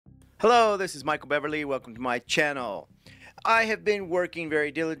Hello, this is Michael Beverly. Welcome to my channel. I have been working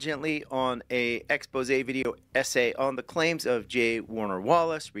very diligently on a expose video essay on the claims of J. Warner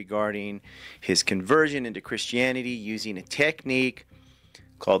Wallace regarding his conversion into Christianity using a technique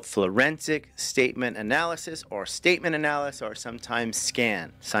called forensic statement analysis or statement analysis, or sometimes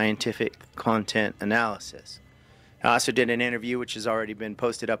SCAN, scientific content analysis. I also did an interview which has already been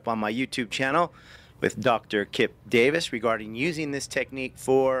posted up on my YouTube channel with Dr. Kip Davis regarding using this technique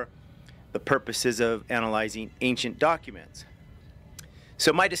for the purposes of analyzing ancient documents.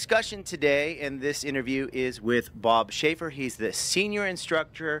 So my discussion today in this interview is with Bob Shaffer. He's the senior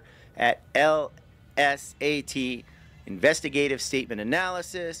instructor at LSAT, Investigative Statement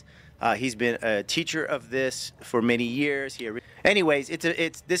Analysis. He's been a teacher of this for many years. Anyways,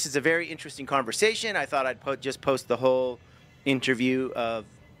 this is a very interesting conversation. I thought I'd just post the whole interview of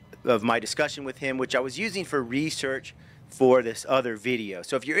my discussion with him, which I was using for research for this other video.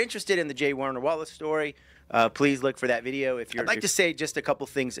 So if you're interested in the J. Warner Wallace story, please look for that video. I'd like to say just a couple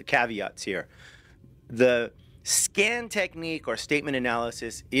things, caveats here. The SCAN technique or statement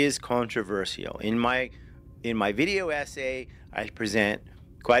analysis is controversial. In my video essay, I present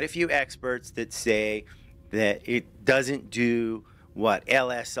quite a few experts that say that it doesn't do what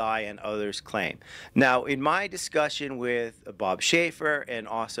LSI and others claim. Now, in my discussion with Bob Shaffer, and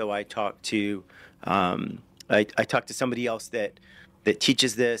also I talked to somebody else that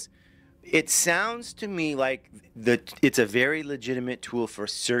teaches this. It sounds to me like it's a very legitimate tool for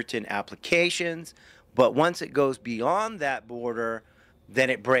certain applications, but once it goes beyond that border, then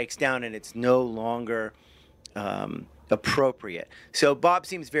it breaks down and it's no longer appropriate. So Bob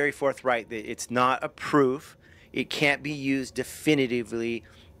seems very forthright that it's not a proof. It can't be used definitively,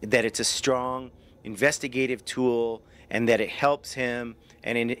 that it's a strong investigative tool, and that it helps him.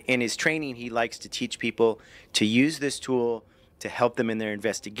 And in his training, he likes to teach people to use this tool to help them in their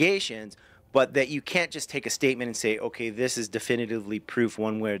investigations, but that you can't just take a statement and say, okay, this is definitively proof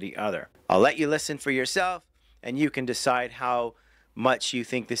one way or the other. I'll let you listen for yourself, and you can decide how much you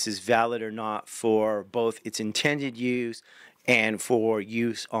think this is valid or not for both its intended use and for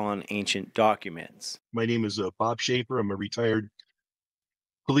use on ancient documents. My name is Bob Shaffer. I'm a retired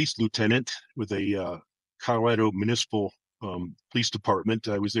police lieutenant with a Colorado Municipal Police Department.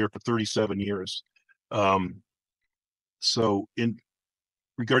 I was there for 37 years. So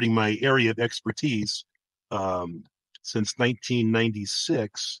regarding my area of expertise, since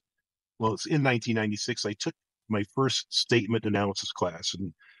 1996, well, it's in 1996, I took my first statement analysis class.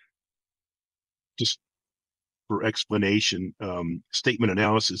 And just for explanation, statement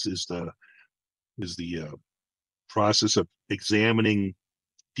analysis is the process of examining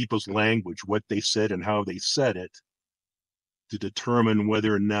people's language, what they said and how they said it, to determine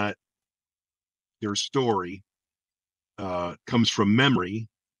whether or not their story comes from memory,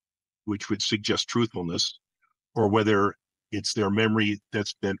 which would suggest truthfulness, or whether it's their memory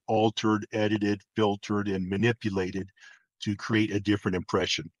that's been altered, edited, filtered, and manipulated to create a different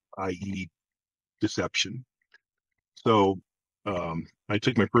impression, i.e. deception. So I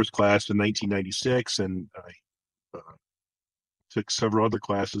took my first class in 1996, and I took several other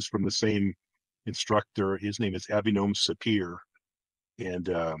classes from the same instructor. His name is Abhinom Sapir, and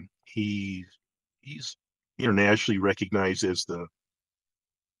he's internationally recognized as the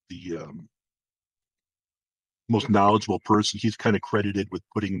most knowledgeable person. He's kind of credited with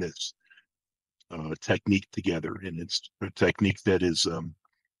putting this technique together, and it's a technique that is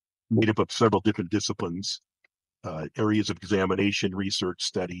made up of several different disciplines, areas of examination, research,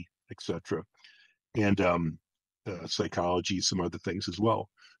 study, etc., and psychology, some other things as well.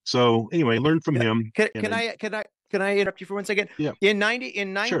 So anyway, I learned from him. Can I interrupt you for 1 second? Yeah. In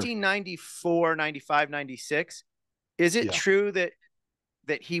 1994, 95, 96, is it true that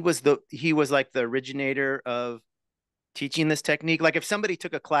he was like the originator of teaching this technique? Like if somebody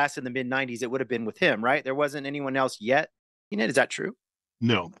took a class in the mid 90s, it would have been with him, right? There wasn't anyone else yet. Is that true?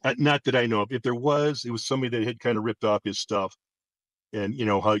 No, not that I know of. If there was, it was somebody that had kind of ripped off his stuff. And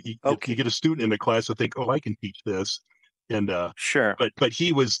how you get a student in the class to think, oh, I can teach this. And sure. But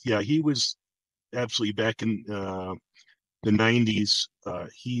he was absolutely back in the 90s.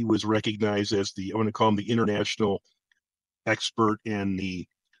 He was recognized as I want to call him the international expert and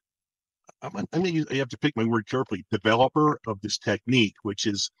I have to pick my word carefully, developer of this technique, which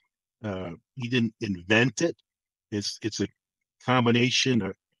is he didn't invent it. It's a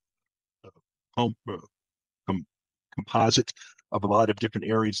combination of composite of a lot of different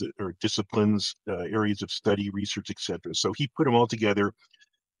areas or disciplines, areas of study, research, etc. So he put them all together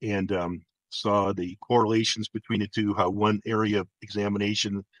and saw the correlations between the two, how one area of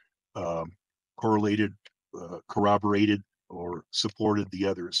examination corroborated or supported the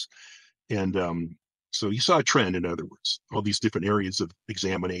others. And so you saw a trend, in other words, all these different areas of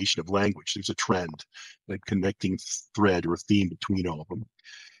examination of language. There's a trend, like connecting thread or theme between all of them.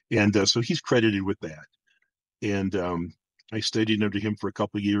 And so he's credited with that. And I studied under him for a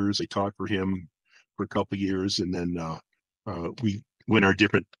couple of years. I taught for him for a couple of years, and then we went our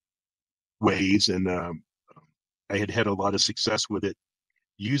different ways. And I had had a lot of success with it,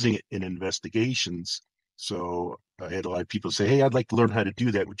 using it in investigations. So I had a lot of people say, "Hey, I'd like to learn how to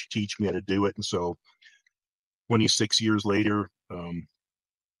do that. Would you teach me how to do it?" And so 26 years later,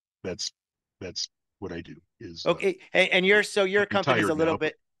 that's what I do. Is Okay, and your I'm company's a retired little now,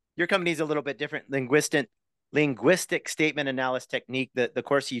 but bit different. Linguistic Statement Analysis Technique. The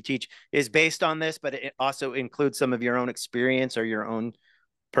course you teach is based on this, but it also includes some of your own experience or your own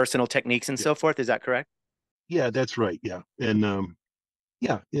personal techniques and yeah, so forth. Is that correct? yeah, that's right. Yeah, and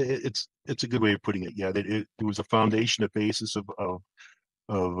yeah, it's a good way of putting it. Yeah, that it was a foundation, a basis of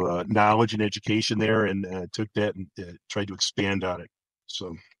knowledge and education there, and took that and tried to expand on it.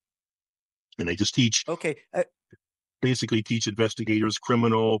 So, and I just teach, Okay. basically teach investigators,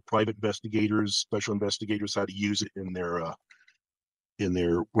 criminal, private investigators, special investigators, how to use it in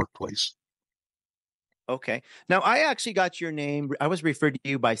their workplace. Okay. Now, I actually got your name. I was referred to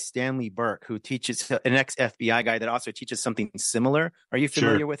you by Stanley Burke, who teaches, an ex-FBI guy that also teaches something similar. Are you Sure,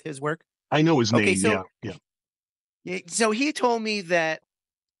 familiar with his work? I know his Okay, name. so Yeah, yeah, so he told me that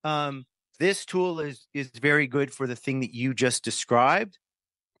this tool is very good for the thing that you just described.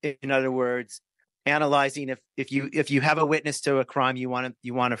 In other words, analyzing if you have a witness to a crime, you want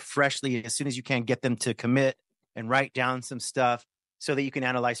to freshly, as soon as you can, get them to commit and write down some stuff so that you can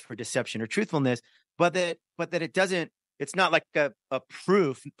analyze for deception or truthfulness. But that it doesn't. It's not like a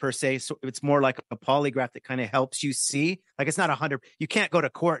proof per se. So it's more like a polygraph that kind of helps you see. Like it's not 100. You can't go to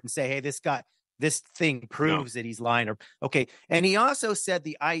court and say, "Hey, this thing no, proves that he's lying." Or okay. And he also said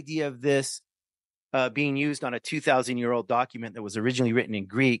the idea of this being used on a 2,000-year-old document that was originally written in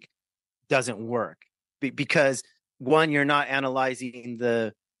Greek doesn't work because one, you're not analyzing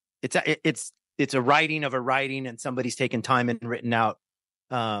it's a writing of a writing, and somebody's taken time and written out.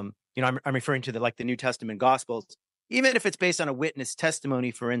 I'm referring to the New Testament Gospels. Even if it's based on a witness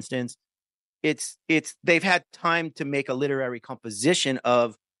testimony, for instance, it's they've had time to make a literary composition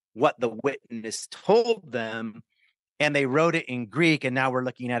of what the witness told them, and they wrote it in Greek, and now we're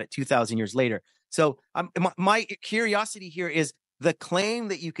looking at it 2,000 years later. So my curiosity here is the claim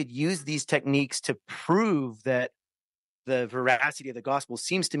that you could use these techniques to prove that the veracity of the gospel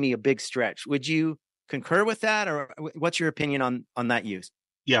seems to me a big stretch. Would you concur with that, or what's your opinion on that use?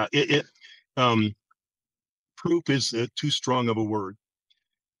 yeah. Um, Proof is too strong of a word,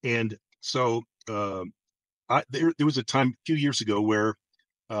 and so there was a time a few years ago where,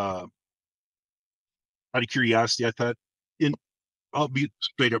 uh, out of curiosity, I thought, in I'll be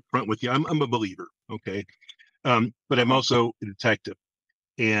straight up front with you. I'm a believer, okay, but I'm Uh-huh. also a detective,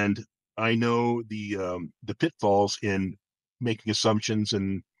 and I know the pitfalls in making assumptions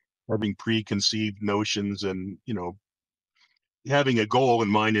and having preconceived notions, and having a goal in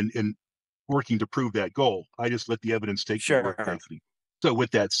mind, and working to prove that goal. I just let the evidence take me where it Sure. takes me. So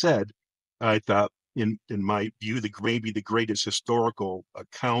with that said, I thought, in my view, maybe the greatest historical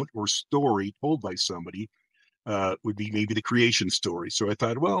account or story told by somebody would be maybe the creation story. So I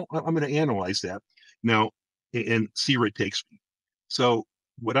thought, well, I'm going to analyze that now and see where it takes me. So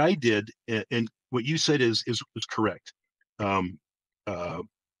what I did, and what you said is correct. Um, uh,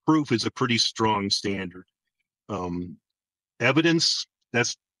 Proof is a pretty strong standard. Um, Evidence,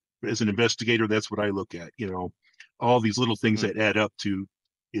 that's, as an investigator, that's what I look at. All these little things Mm-hmm. that add up to,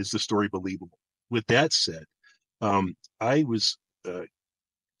 is the story believable? With that said, I was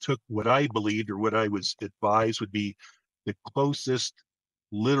took what I believed, or what I was advised would be the closest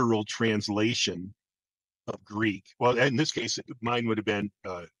literal translation of Greek. Well, in this case, mine would have been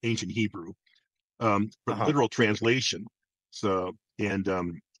ancient Hebrew, but Uh-huh. literal translation. So, and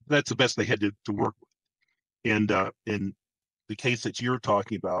that's the best they had to work with. And in the case that you're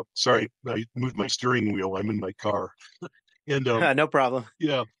talking about, sorry, I moved my steering wheel. I'm in my car, and No problem.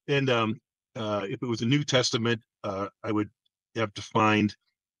 yeah, and if it was a New Testament, I would have to find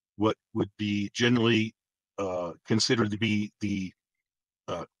what would be generally considered to be the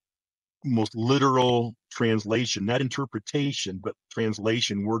uh, most literal translation, not interpretation, but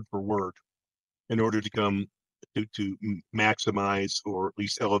translation word for word, in order to come to maximize, or at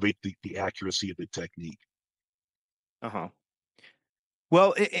least elevate the accuracy of the technique. Uh-huh.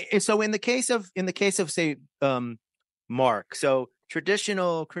 Well, so in the case of say Mark, so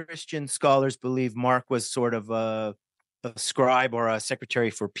traditional Christian scholars believe Mark was sort of a scribe or a secretary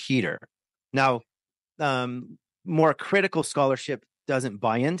for Peter. Now, more critical scholarship doesn't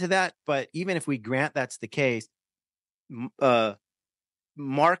buy into that. But even if we grant that's the case,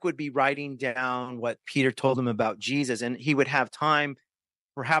 Mark would be writing down what Peter told him about Jesus, and he would have time,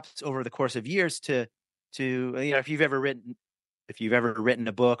 perhaps over the course of years, to if you've ever written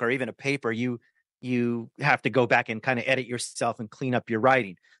a book or even a paper, you have to go back and kind of edit yourself and clean up your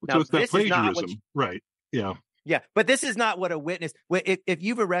writing. So Now, it's not this is not plagiarism, right? Yeah. yeah, but this is not what a witness. If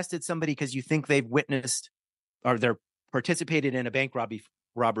you've arrested somebody because you think they've witnessed or they're participated in a bank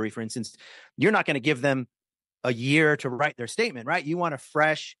robbery, for instance, you're not going to give them a year to write their statement, right? You want a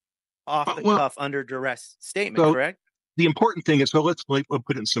fresh, off the cuff, under duress statement, so correct? the important thing is, so let's put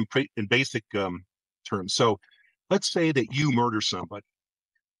it in basic terms. So let's say that you murder somebody,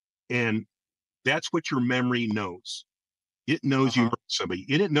 and that's what your memory knows. It knows you murdered somebody,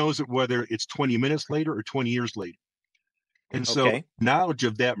 and it knows it whether it's 20 minutes later or 20 years later. And so knowledge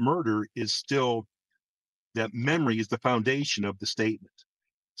of that murder is still, that memory is the foundation of the statement.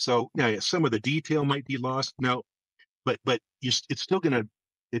 So now some of the detail might be lost now, but it's still going to,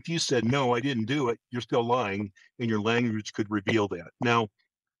 if you said, no, I didn't do it, you're still lying, and your language could reveal that. Now,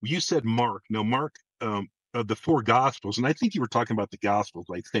 you said Mark. Now, Mark, of the four Gospels, and I think you were talking about the Gospels,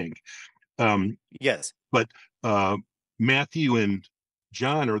 I think. Yes. But Matthew and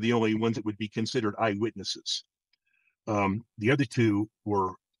John are the only ones that would be considered eyewitnesses. The other two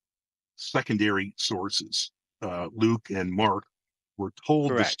were secondary sources. Luke and Mark were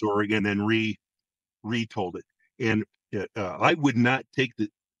told the story and then retold it. And I would not take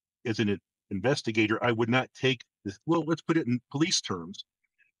as an investigator, I would not take this. Well, let's put it in police terms.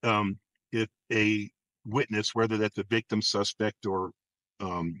 If a witness, whether that's a victim, suspect, or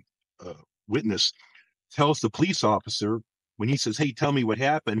witness, tells the police officer, when he says, hey, tell me what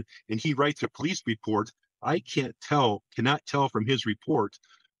happened, and he writes a police report, I cannot tell from his report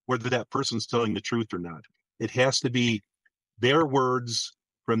whether that person's telling the truth or not. It has to be their words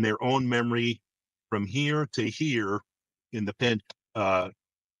from their own memory, from here to here in the pen.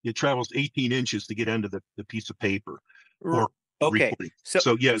 It travels 18 inches to get under the piece of paper or recording.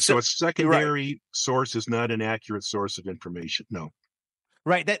 So a secondary source is not an accurate source of information. No.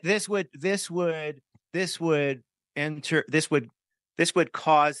 Right. That this would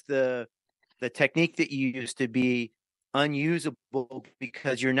cause the technique that you used to be unusable,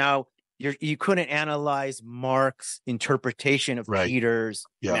 because you couldn't analyze Mark's interpretation of Peter's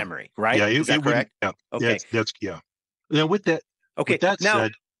memory, right? Yeah, is that correct? Yeah. Okay. That's Now with that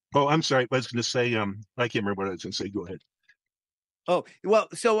said, I'm sorry, I was going to say, I can't remember what I was going to say. Go ahead. Oh, well,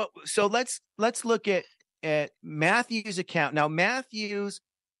 so let's look at Matthew's account. Now,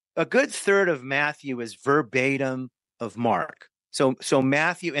 a good third of Matthew is verbatim of Mark. So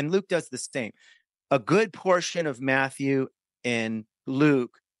Matthew, and Luke does the same. A good portion of Matthew and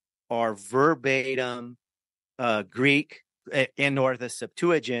Luke are verbatim Greek and or the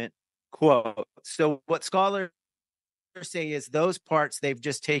Septuagint quote. So what scholars say is those parts they've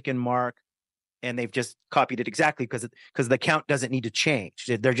just taken Mark and they've just copied it exactly because the count doesn't need to change.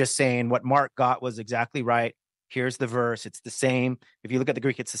 They're just saying what Mark got was exactly right. Here's the verse. It's the same. If you look at the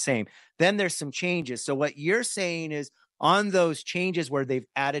Greek, it's the same. Then there's some changes. So what you're saying is on those changes where they've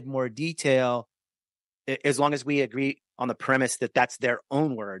added more detail, as long as we agree on the premise that that's their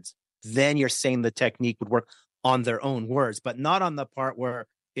own words, then you're saying the technique would work on their own words, but not on the part where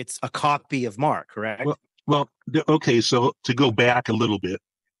it's a copy of Mark, correct? Well, okay. So to go back a little bit,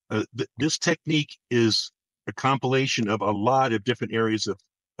 this technique is a compilation of a lot of different areas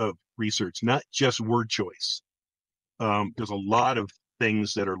of research, not just word choice. There's a lot of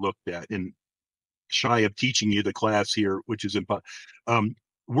things that are looked at, and shy of teaching you the class here, which is important.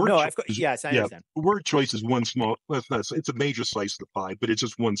 Yes, I understand. Word choice is one small, well, it's a major slice of the pie, but it's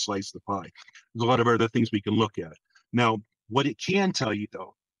just one slice of the pie. There's a lot of other things we can look at. Now, what it can tell you,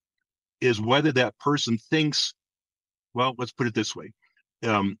 though, is whether that person thinks, well, let's put it this way.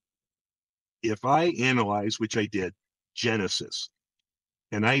 If I analyze, which I did, Genesis,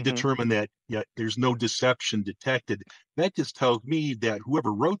 and I determine that there's no deception detected, that just tells me that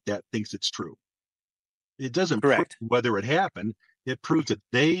whoever wrote that thinks it's true. It doesn't prove whether it happened. It proves that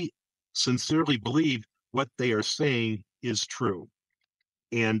they sincerely believe what they are saying is true.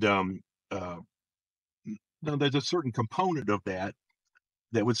 And now there's a certain component of that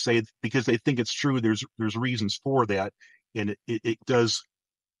would say, because they think it's true, there's reasons for that, and it does,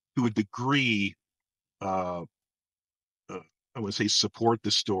 to a degree, I would say, support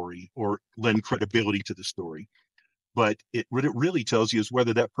the story or lend credibility to the story. But what it really tells you is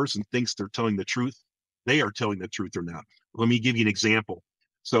whether that person thinks they're telling the truth, they are telling the truth or not. Let me give you an example.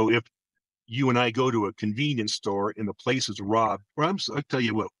 So if you and I go to a convenience store and the place is robbed, or I'll tell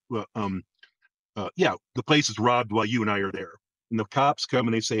you what, yeah, the place is robbed while you and I are there. And the cops come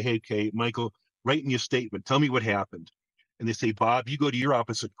and they say, hey, Kate, Michael, write me a statement. Tell me what happened. And they say, Bob, you go to your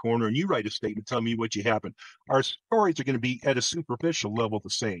opposite corner and you write a statement. Tell me what you happened. Our stories are going to be at a superficial level the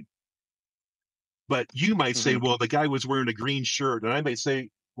same. But you might say, Mm-hmm. well, the guy was wearing a green shirt. And I might say,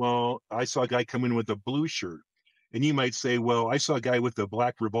 well, I saw a guy come in with a blue shirt. And you might say, well, I saw a guy with a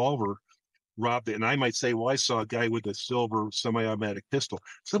black revolver robbed it. And I might say, well, I saw a guy with a silver semi-automatic pistol.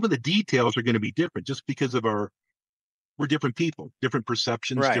 Some of the details are going to be different just because of we're different people, different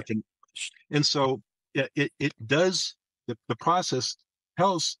perceptions, Right. different. And so it does, the process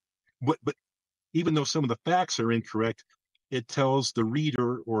tells but even though some of the facts are incorrect, it tells the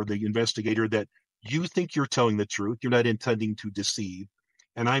reader or the investigator that you think you're telling the truth. You're not intending to deceive.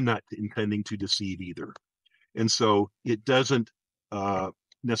 And I'm not intending to deceive either. And so it doesn't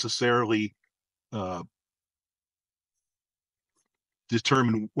necessarily uh,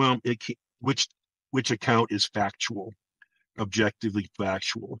 determine, well, which account is factual, objectively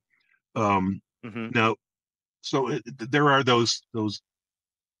factual. Um, Mm-hmm. Now, so there are there's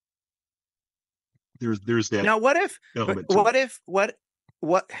that Now, element to it. what if,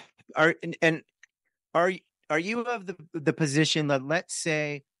 what are, and are, are you of the position that, let's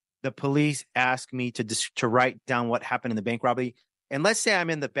say the police ask me to write down what happened in the bank robbery, and let's say I'm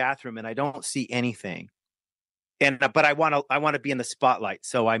in the bathroom and I don't see anything, but I want to be in the spotlight,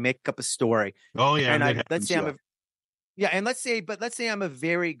 so I make up a story, Oh yeah, and that let's happens. say Yeah, and let's say I'm a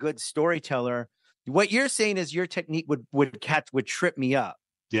very good storyteller. What you're saying is your technique would trip me up,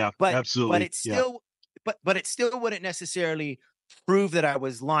 yeah, but absolutely. it Yeah. still but it still wouldn't necessarily prove that I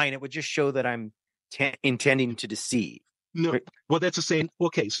was lying. It would just show that I'm intending to deceive. No, Right? well, that's the same.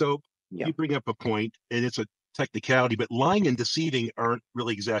 Okay, so Yeah. you bring up a point, and it's a technicality, but lying and deceiving aren't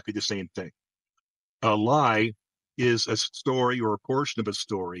really exactly the same thing. A lie is a story or a portion of a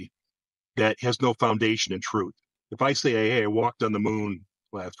story that has no foundation in truth. If I say, hey, I walked on the moon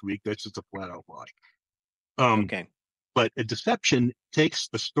last week, that's just a flat out lie. Um, Okay. but a deception takes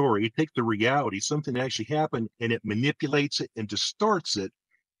the story, it takes the reality, something that actually happened, and it manipulates it and distorts it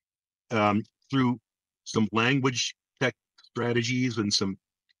through some language tech strategies and some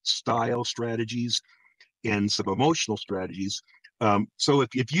style strategies and some emotional strategies. So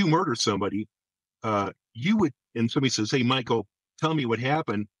if you murder somebody, you would, and somebody says, hey, Michael, tell me what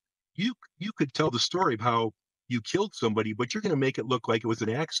happened. You could tell the story of how you killed somebody, but you're going to make it look like it was an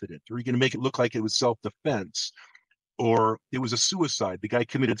accident, or you're going to make it look like it was self-defense, or it was a suicide. The guy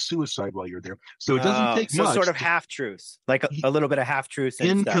committed suicide while you're there. So it doesn't Oh, take so sort much of half truths, like a little bit of half truths and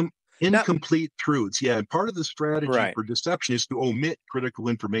stuff. income Now, incomplete truths. Yeah, and part of the strategy right. for deception is to omit critical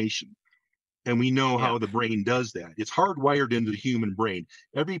information. And we know Yeah. how the brain does that. It's hardwired into the human brain.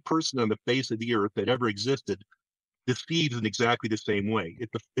 Every person on the face of the earth that ever existed deceives in exactly the same way.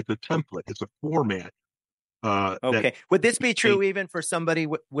 It's a template. It's a format that Okay. Would this be they, true even for somebody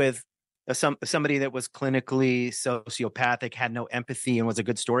with somebody that was clinically sociopathic, had no empathy, and was a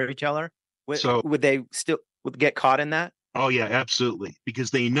good storyteller? so. Would they still would get caught in that? Oh yeah, absolutely, because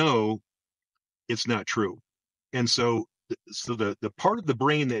they know it's not true. And so the part of the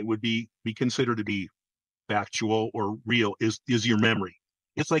brain that would be considered to be factual or real is your memory.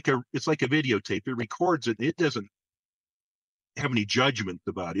 It's like a videotape. It records it. It doesn't have any judgment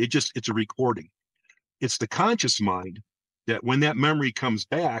about it. It's a recording. It's the conscious mind that when that memory comes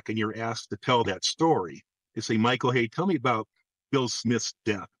back and you're asked to tell that story, they say, Michael, hey, tell me about Bill Smith's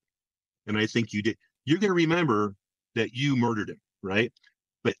death. And I think you did. You're going to remember that you murdered him, right?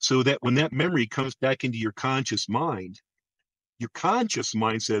 But so that when that memory comes back into your conscious mind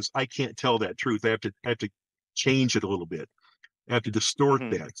says, I can't tell that truth. I have to change it a little bit. I have to distort Hmm.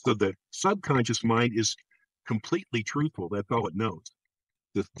 that. So the subconscious mind is completely truthful. That's all it knows.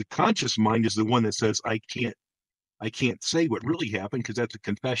 The conscious mind is the one that says, I can't say what really happened because that's a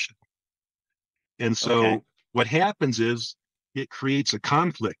confession. And Okay. so what happens is it creates a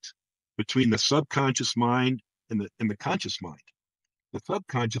conflict between the subconscious mind and the conscious mind. The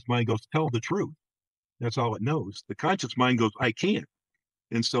subconscious mind goes, tell the truth. That's all it knows. The conscious mind goes, I can't.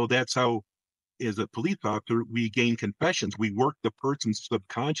 And so that's how, as a police officer, we gain confessions. We work the person's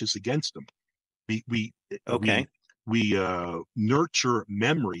subconscious against them. We we we Okay. we nurture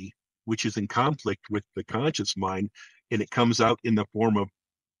memory, which is in conflict with the conscious mind, and it comes out in the form of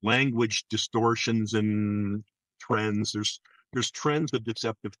language distortions and trends. There's trends of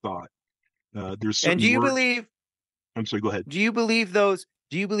deceptive thought. There's And certain words. I'm sorry. Go ahead. do you believe those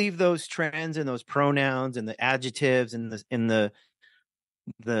do you believe those trends and those pronouns and the adjectives and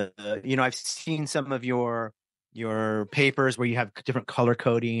I've seen some of your papers where you have different color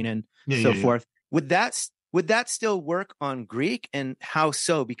coding and Yeah, so yeah, yeah. forth. Would that still work on Greek, and how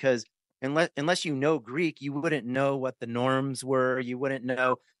so? Because unless you know Greek, you wouldn't know what the norms were. You wouldn't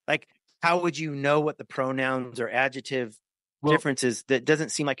know, like, how would you know what the pronouns or adjective Well, differences? That doesn't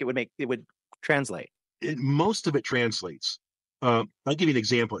seem like it would translate. most of it translates. I'll give you an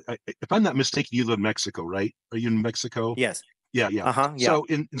example. If I'm not mistaken, you live in Mexico, right? Are you in Mexico? Yes. Yeah, yeah. Uh-huh. Yeah. So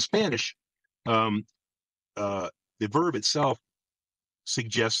in Spanish, um, uh, the verb itself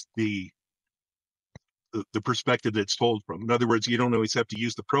suggests the perspective that it's told from. In other words, you don't always have to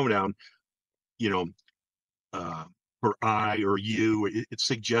use the pronoun, you know, uh, for I or you. It's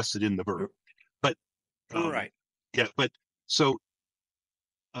suggested in the verb. But um, Right. yeah, but so,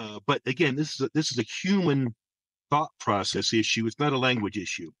 but again, this is a human thought process issue. It's not a language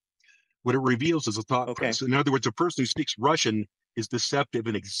issue. What it reveals is a thought Okay. process. In other words, a person who speaks Russian is deceptive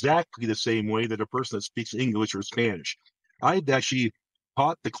in exactly the same way that a person that speaks English or Spanish. I've actually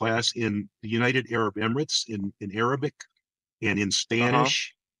taught the class in the United Arab Emirates in Arabic and in Uh-huh.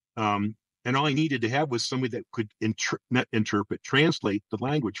 Spanish. Um, and all I needed to have was somebody that could not interpret, translate the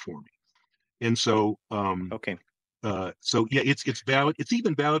language for me. And so, Okay. so yeah, it's valid. It's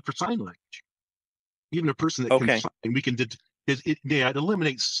even valid for sign language. Even a person that can Okay. sign, we can it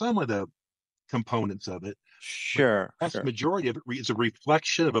eliminates some of the components of it, but Sure. the vast Sure. majority of it is a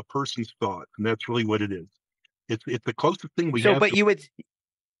reflection of a person's thought, and that's really what it is. It's the closest thing we So, have but to.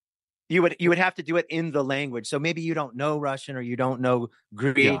 you would have to do it in the language. So maybe you don't know Russian or you don't know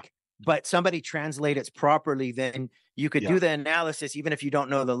Yeah, Greek, but somebody translate it properly, then you could yeah, do the analysis even if you don't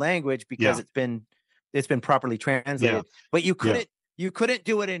know the language because yeah, it's been properly yeah, translated. But you yeah, couldn't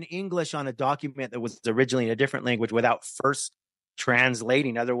do it in English on a document that was originally in a different language without first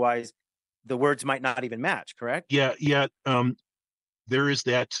translating. Otherwise, the words might not even match, correct? yeah, yeah. There is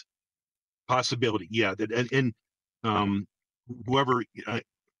that possibility. Yeah, that and um, whoever,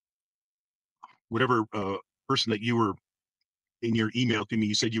 whatever person that you were in your email to me,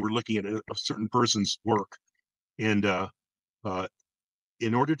 you said you were looking at a certain person's work, and uh,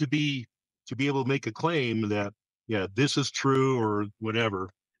 in order to be able to make a claim that yeah this is true or whatever,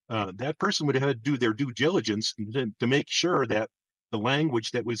 that person would have had to do their due diligence to make sure that the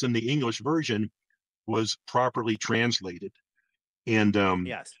language that was in the English version was properly translated. And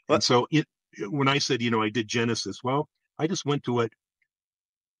Yes. and But so when I said I did Genesis, well, I just went to it.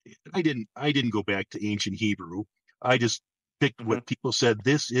 I didn't go back to ancient Hebrew. I just picked mhm, what people said.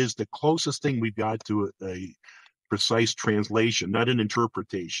 This is the closest thing we've got to a precise translation, not an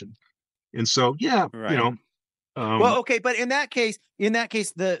interpretation. And so, yeah, right. um, Well, okay, but in that case,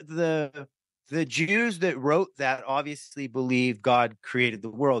 the Jews that wrote that obviously believe God created the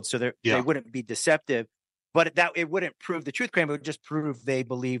world, so they yeah, wouldn't be deceptive. But that it wouldn't prove the truth claim; it would just prove they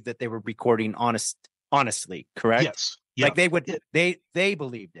believed that they were recording honestly, correct? yes, yeah, Like they would, it, they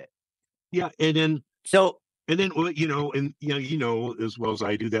believed it. yeah, So and then, well, and as well as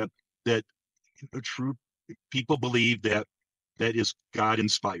I do that true people believe that that is God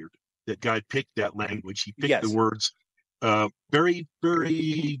inspired, that God picked that language, He picked the yes, words, very,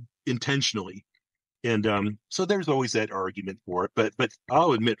 very intentionally. And so there's always that argument for it, but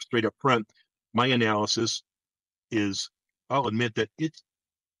I'll admit straight up front, my analysis is I'll admit that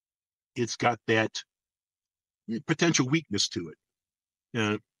it's got that potential weakness to it,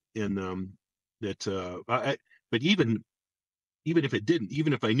 and that but even if it didn't,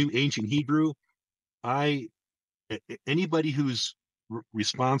 even if I knew ancient Hebrew, I anybody who's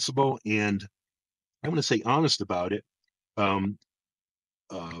responsible and I want to say honest about it, um,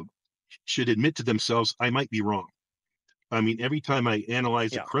 uh, should admit to themselves I might be wrong. I mean, every time I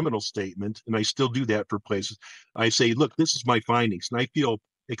analyze a yeah, criminal statement, and I still do that for places, I say, look, this is my findings. And I feel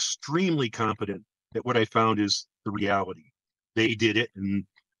extremely confident that what I found is the reality. They did it, and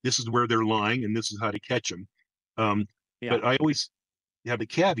this is where they're lying, and this is how to catch them. Um, yeah, but I always have a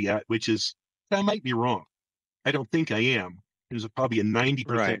caveat, which is I might be wrong. I don't think I am. There's probably a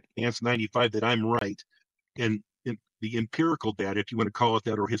 90% right. chance, 95 that I'm right. And the empirical data, if you want to call it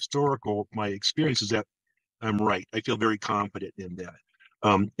that, or historical, my experience is that I'm right. I feel very confident in that.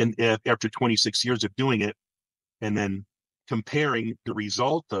 And after 26 years of doing it, and then comparing the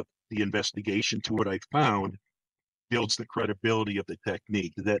result of the investigation to what I found, builds the credibility of the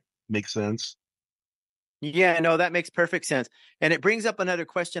technique. Does that make sense? Yeah, no, that makes perfect sense. And it brings up another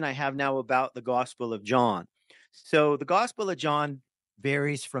question I have now about the Gospel of John. So the Gospel of John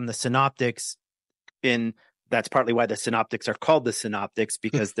varies from the synoptics in that's partly why the synoptics are called the synoptics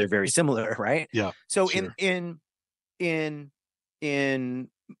because they're very similar, right? Yeah, So sure. in in in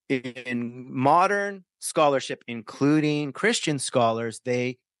modern scholarship, including Christian scholars,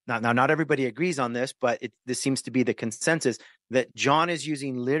 they not everybody agrees on this, but this seems to be the consensus that John is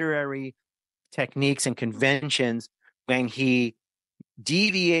using literary techniques and conventions when he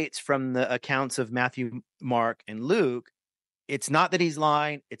deviates from the accounts of Matthew, Mark, and Luke, it's not that he's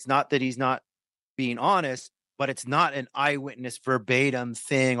lying. It's not that he's not being honest, but it's not an eyewitness verbatim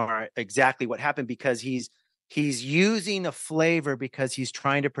thing or exactly what happened, because he's using a flavor, because he's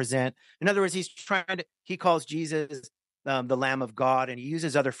trying to present. In other words, he calls Jesus the Lamb of God, and he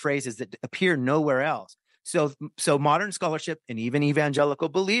uses other phrases that appear nowhere else. So modern scholarship and even evangelical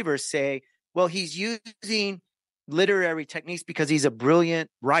believers say, well, he's using literary techniques because he's a brilliant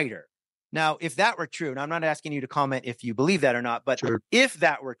writer. Now, if that were true, and I'm not asking you to comment if you believe that or not, but Sure. if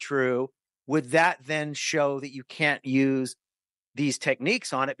that were true, would that then show that you can't use these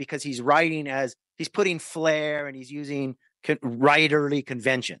techniques on it because he's writing as he's putting flair and he's using writerly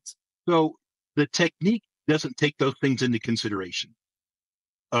conventions? So the technique doesn't take those things into consideration.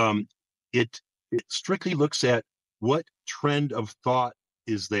 It strictly looks at what trend of thought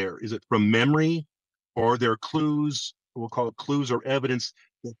is there. Is it from memory, or are there clues? We'll call it clues or evidence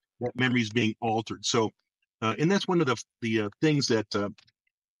that memory is being altered. So, and that's one of the things that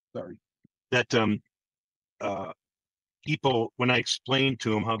that people, when I explain to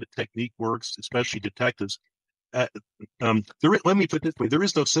them how the technique works, especially detectives, let me put it this way: there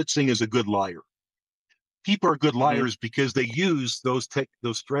is no such thing as a good liar. People are good liars because they use those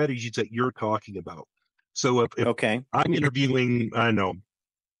strategies that you're talking about. So if Okay. I'm interviewing, I know,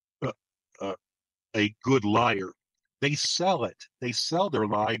 uh, uh, a good liar, they sell it. They sell their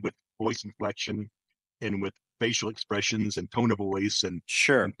lie with voice inflection and with facial expressions and tone of voice and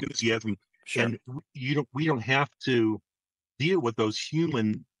Sure. enthusiasm. Sure. And we don't have to deal with those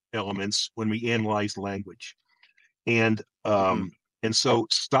human elements when we analyze language. And and so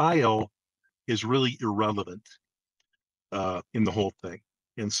style is really irrelevant in the whole thing.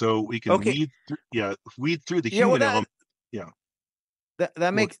 And so we can Okay. weed through the Yeah. Well, human element. Yeah.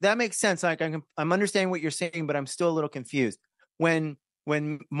 that makes sense. Like I'm understanding what you're saying, but I'm still a little confused. When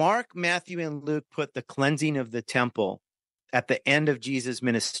Mark, Matthew, and Luke put the cleansing of the temple at the end of Jesus'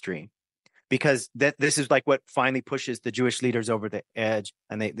 ministry, because this is like what finally pushes the Jewish leaders over the edge,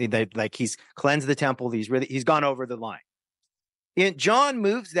 and they like, he's cleansed the temple. He's gone over the line. John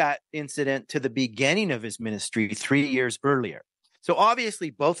moves that incident to the beginning of his ministry 3 years earlier. So obviously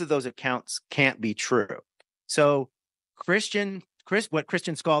both of those accounts can't be true. So what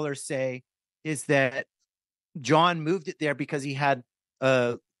Christian scholars say is that John moved it there because he had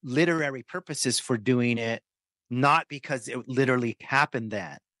literary purposes for doing it, not because it literally happened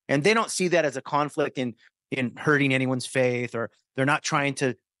then. And they don't see that as a conflict in hurting anyone's faith, or they're not trying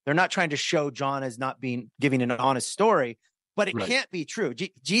to show John as not giving an honest story. But it can't be true.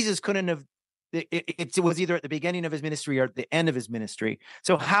 Jesus couldn't have. It was either at the beginning of his ministry or at the end of his ministry.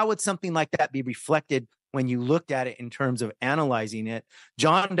 So how would something like that be reflected when you looked at it in terms of analyzing it?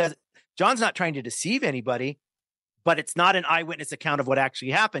 John's not trying to deceive anybody, but it's not an eyewitness account of what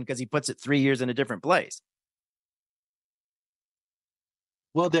actually happened because he puts it 3 years in a different place.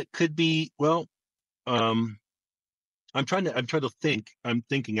 Well, that could be. Well, I'm trying to think. I'm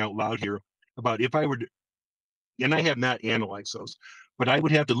thinking out loud here about if I were to, and I have not analyzed those, but I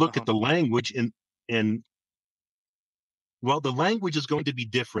would have to look at the language and well, the language is going to be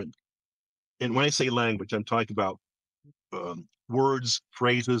different. And when I say language, I'm talking about words,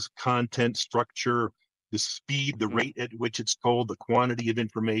 phrases, content, structure, the speed, the rate at which it's told, the quantity of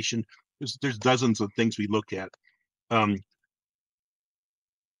information. There's dozens of things we look at.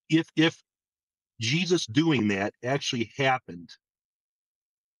 If Jesus doing that actually happened,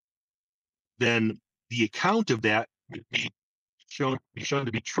 then the account of that would be shown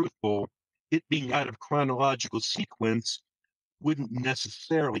to be truthful. It being out of chronological sequence wouldn't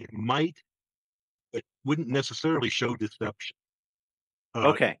necessarily, it might, but wouldn't necessarily show deception.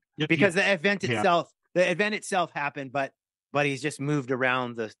 Okay, because the event yeah, itself happened, but he's just moved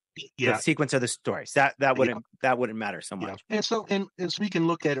around the yeah, sequence of the stories. That wouldn't matter so much. And so we can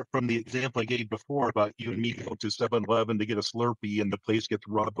look at it from the example I gave before about you and me go to 7-Eleven to get a Slurpee and the place gets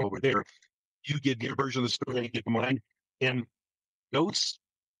robbed over there. You give your version of the story, I give mine, and those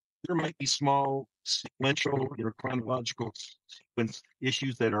there might be small sequential or chronological sequence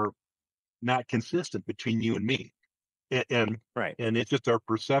issues that are not consistent between you and me, and Right. and it's just our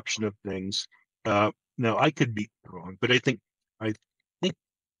perception of things. Now I could be wrong, but I think, and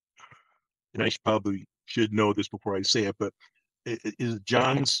I probably should know this before I say it, but is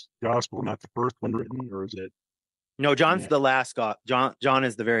John's gospel not the first one written, or is it? No, John's the last. John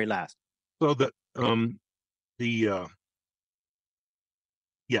is the very last. So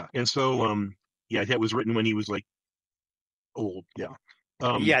yeah, and so that was written when he was like old, yeah.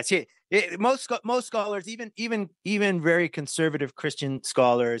 Yes, most scholars, even very conservative Christian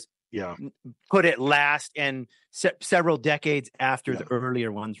scholars, Yeah. put it last and several decades after Yeah. the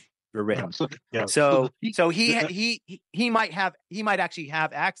earlier ones were written. Yeah. So he might actually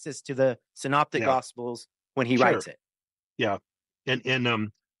have access to the synoptic gospels when he writes it. Yeah.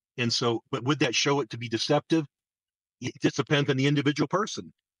 And so, but would that show it to be deceptive? It just depends on the individual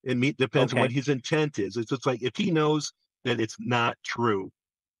person. It depends on what his intent is. It's just like, if he knows that it's not true,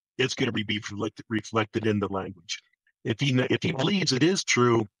 it's going to be reflected in the language. If he believes it is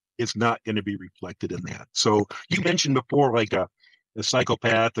true, it's not going to be reflected in that. So you mentioned before, like a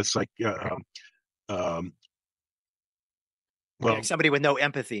psychopath, well, somebody with no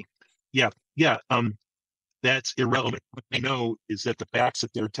empathy. Yeah. That's irrelevant. What they know is that the facts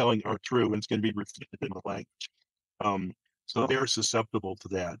that they're telling are true, and it's going to be reflected in the language. So they're susceptible to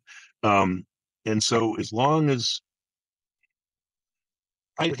that. And so as long as,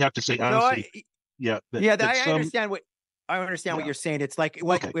 I would have to say honestly, I understand what you're saying. It's like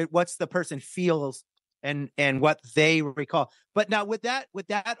what's the person feels and what they recall. But now would that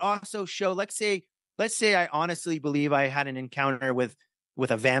also show? Let's say I honestly believe I had an encounter with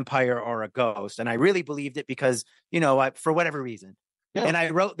a vampire or a ghost, and I really believed it because for whatever reason, and I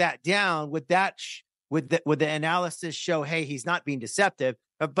wrote that down. Would the analysis show, hey, he's not being deceptive?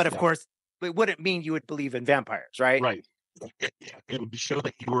 But of course, it wouldn't mean you would believe in vampires, right? Right. It would show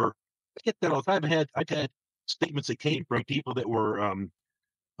that you were. I get that all the time. I've had statements that came from people that were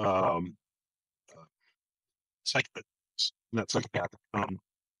not psychopathic,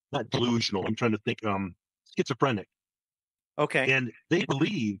 not delusional. I'm trying to think, schizophrenic. Okay. And they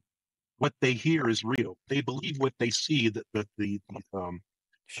believe what they hear is real. They believe what they see that the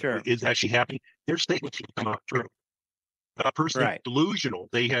is actually happening. Their statements will come out true. A person that's delusional,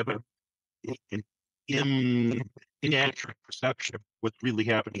 they have an inaccurate perception of what's really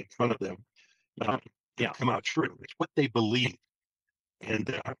happening in front of them. Come out true. It's what they believe.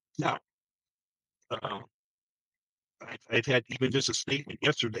 And now, I've had even just a statement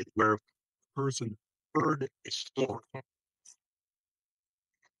yesterday where a person heard a story.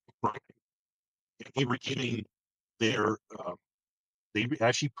 They were giving their, they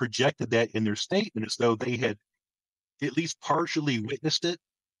actually projected that in their statement as though they had at least partially witnessed it.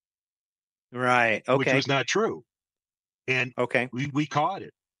 Right. Okay. Which was not true. And we caught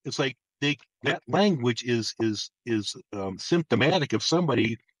it. It's like that language is symptomatic of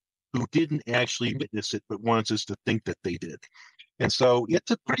somebody who didn't actually witness it, but wants us to think that they did. And so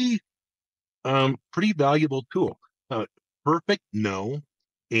it's a pretty valuable tool. Perfect, no,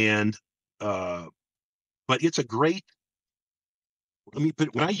 and but it's a great.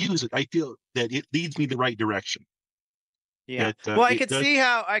 But when I use it, I feel that it leads me the right direction. Yeah. Well, I could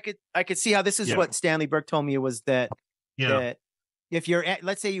see how this is what Stanley Burke told me was that if you're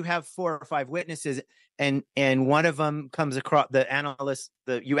let's say you have 4 or 5 witnesses and one of them comes across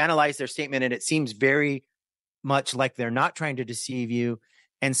you analyze their statement and it seems very much like they're not trying to deceive you,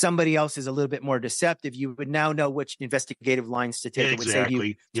 and somebody else is a little bit more deceptive, you would now know which investigative lines to take. It would save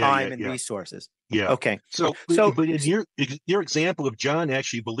you time and resources. Yeah. Okay. So but in your example of John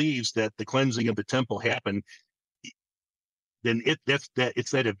actually believes that the cleansing of the temple happened, then it's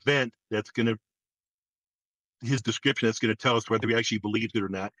that event that's going to, his description that's going to tell us whether he actually believes it or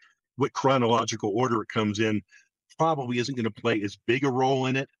not. What chronological order it comes in probably isn't going to play as big a role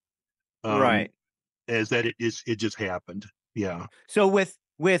in it, as that it just happened. Yeah. So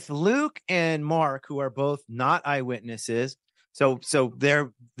with Luke and Mark, who are both not eyewitnesses, so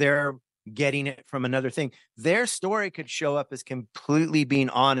they're getting it from another thing. Their story could show up as completely being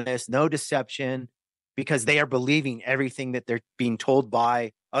honest, no deception, because they are believing everything that they're being told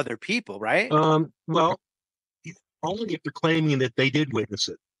by other people, right? Well, only if they're claiming that they did witness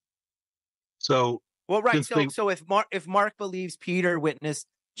it. So so if Mark believes Peter witnessed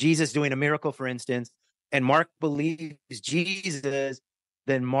Jesus doing a miracle, for instance, and Mark believes Jesus,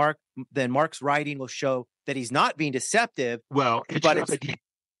 then Mark's writing will show that he's not being deceptive. Well, it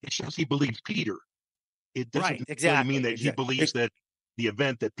shows he believes Peter. It doesn't mean that he believes that the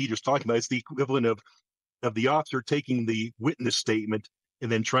event that Peter's talking about is the equivalent of the officer taking the witness statement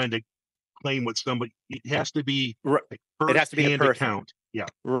and then trying to claim what somebody. It has to be it has to be a account. Yeah.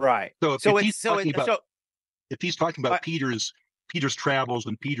 Right. So if he's talking about Peter's travels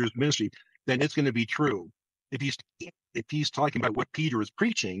and Peter's ministry, then it's going to be true. If he's talking about what Peter is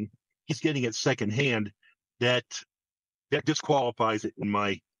preaching, he's getting it secondhand. That disqualifies it in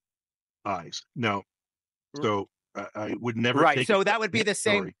my eyes. No. So I would never. Right. So that would be the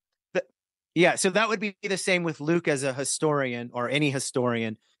same. So that would be the same with Luke as a historian or any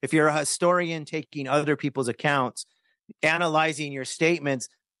historian. If you're a historian taking other people's accounts, analyzing your statements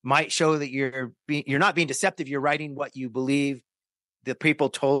might show that you're not being deceptive. You're writing what you believe the people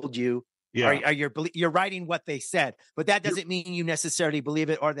told you. Yeah. You're writing what they said, but that doesn't mean you necessarily believe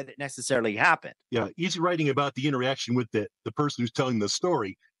it or that it necessarily happened. Yeah. He's writing about the interaction with the person who's telling the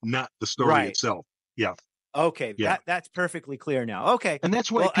story, not the story Right. itself. Yeah. Okay. Yeah. That's perfectly clear now. Okay. And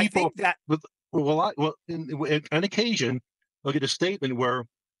that's why Well, I people think that on occasion, look at a statement where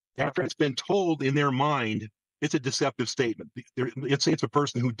after it's been told in their mind, it's a deceptive statement. Let's say it's a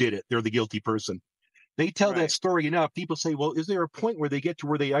person who did it. They're the guilty person. They tell that right. story enough. People say, well, is there a point where they get to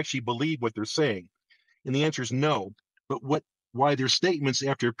where they actually believe what they're saying? And the answer is no. But why their statements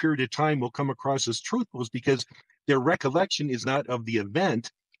after a period of time will come across as truthful is because their recollection is not of the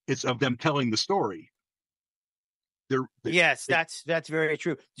event, it's of them telling the story. Yes, that's very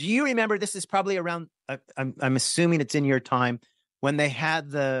true. Do you remember, this is probably around, I'm assuming it's in your time, when they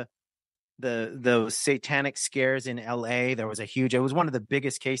had those satanic scares in LA? There was it was one of the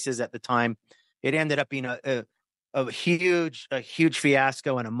biggest cases at the time. It ended up being a huge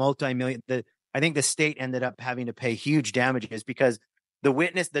fiasco and a multi-million. I think the state ended up having to pay huge damages because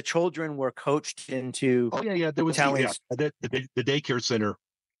the children were coached into. Oh yeah. There was telling. the daycare center.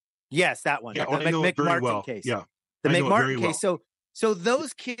 Yes, that one. Yeah, The I know it very McMartin well. case. Yeah, The I know it very McMartin well. case. So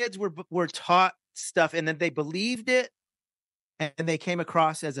those kids were taught stuff and then they believed it and they came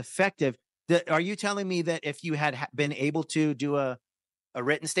across as effective. Are you telling me that if you had been able to do a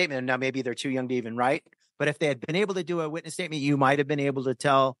written statement, and now maybe they're too young to even write, but if they had been able to do a witness statement, you might have been able to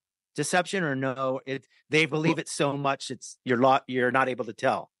tell deception, or no? They believe it so much you're not able to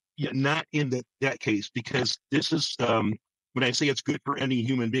tell. Yeah, not in that case, because this is when I say it's good for any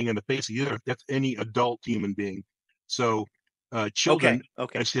human being on the face of the earth, that's any adult human being. So children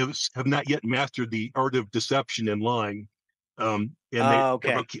Okay. have not yet mastered the art of deception and lying. And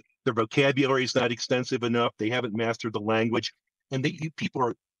Okay. their vocabulary is not extensive enough. They haven't mastered the language. And people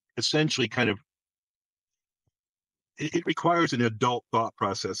are essentially kind of, it requires an adult thought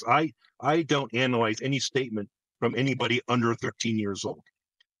process. I don't analyze any statement from anybody under 13 years old.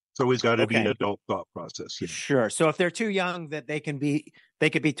 So it's got to be an adult thought process. Yeah. Sure. So if they're too young, that they could be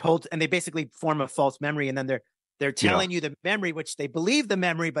told, and they basically form a false memory, and then they're telling you the memory, which they believe the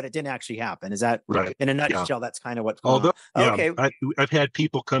memory, but it didn't actually happen. Is that right? In a nutshell, Yeah. that's kind of what's going on. Okay. I've had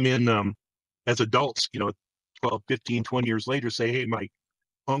people come in as adults, 12, 15, 20 years later say, hey, my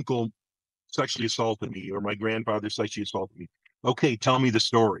uncle sexually assaulted me or my grandfather sexually assaulted me. Okay, tell me the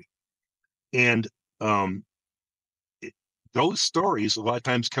story. And those stories a lot of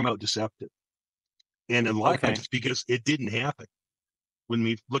times come out deceptive. And a lot of times it's because it didn't happen. When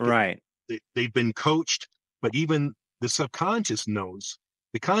we look at they've been coached, but even the subconscious knows.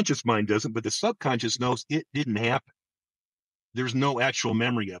 The conscious mind doesn't, but the subconscious knows it didn't happen. There's no actual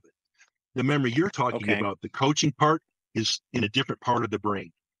memory of it. The memory you're talking about, the coaching part, is in a different part of the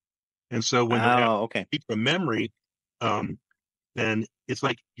brain. And so when they're asking from memory, then it's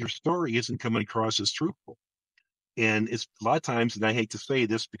like your story isn't coming across as truthful. And it's a lot of times, and I hate to say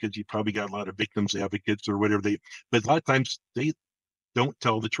this because you probably got a lot of victims advocates or whatever but a lot of times they don't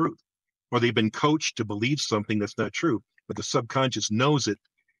tell the truth, or they've been coached to believe something that's not true, but the subconscious knows it,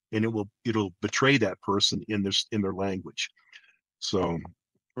 and it'll betray that person in their language. So,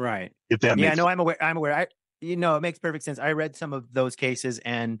 if that makes no, I'm aware. It makes perfect sense. I read some of those cases,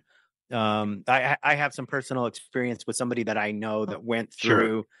 and I have some personal experience with somebody that I know that went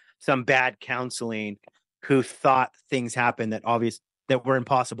through some bad counseling, who thought things happened that were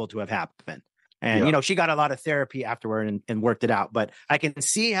impossible to have happened. And she got a lot of therapy afterward and worked it out. But I can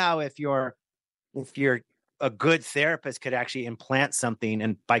see how if you're a good therapist could actually implant something,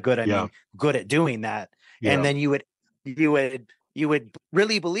 and by good I mean good at doing that, and then you would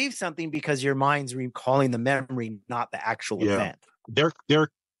really believe something because your mind's recalling the memory, not the actual event.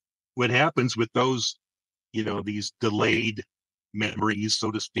 What happens with those, these delayed memories, so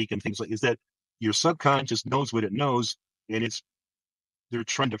to speak, and things like, is that your subconscious knows what it knows, and they're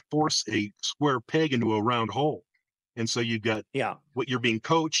trying to force a square peg into a round hole. And so you've got what you're being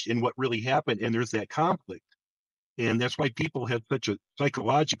coached and what really happened, and there's that conflict. And that's why people have such a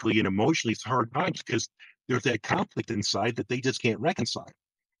psychologically and emotionally hard time, because there's that conflict inside that they just can't reconcile.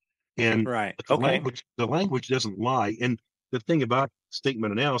 And the language doesn't lie. And the thing about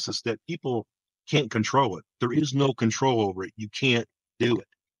statement analysis, that people can't control it. There is no control over it. You can't do it.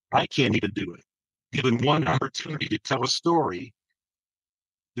 I can't even do it. Given one opportunity to tell a story,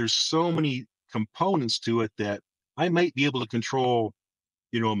 there's so many components to it that I might be able to control,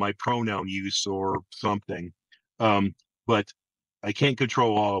 my pronoun use or something. But I can't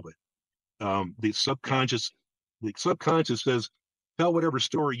control all of it. The subconscious says, tell whatever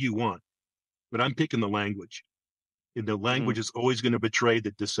story you want, but I'm picking the language. And the language is always going to betray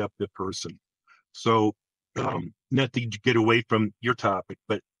the deceptive person. So, not to get away from your topic,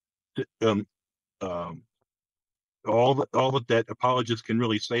 but um, um, all that apologists can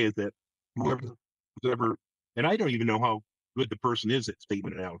really say is that whoever, and I don't even know how good the person is at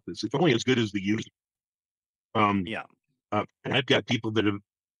statement analysis. It's only as good as the user. Yeah. And I've got people that have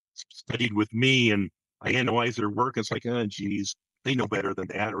studied with me, and I analyze their work. It's like, oh, geez, they know better than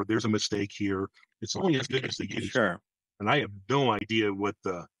that, or there's a mistake here. It's only as good as the user. Sure. And I have no idea what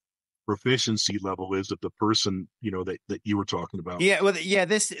the proficiency level is of the person, that you were talking about. Yeah. Well, yeah.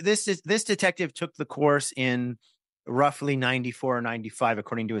 This detective took the course in roughly 94 or 95,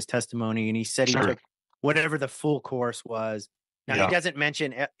 according to his testimony, and he said he took whatever the full course was. Now he doesn't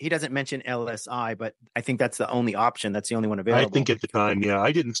mention LSI, but I think that's the only option. That's the only one available. I think at the time,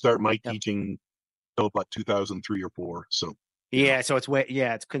 I didn't start my teaching until about 2003 or 4. So so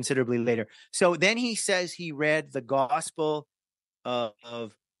it's considerably later. So then he says he read the Gospel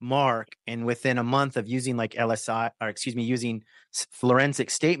of Mark, and within a month of using using forensic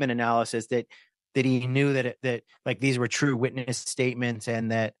statement analysis, that he knew that like these were true witness statements,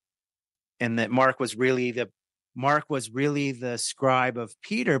 and that Mark was really the scribe of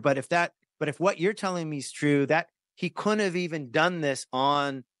Peter. But if what you're telling me is true, that he couldn't have even done this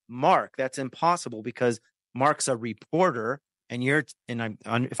on Mark. That's impossible, because Mark's a reporter, and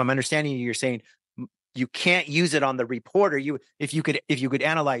if I'm understanding you, you're saying you can't use it on the reporter. If you could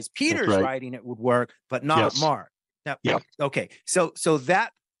analyze Peter's writing, it would work, but not Mark. Now, okay. So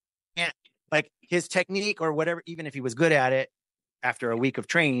that can't, like, his technique or whatever, even if he was good at it after a week of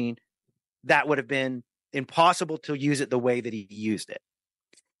training, that would have been impossible to use it the way that he used it.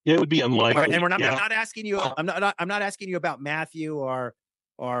 Yeah, it would be unlikely. And I'm not asking you. I'm not asking you about Matthew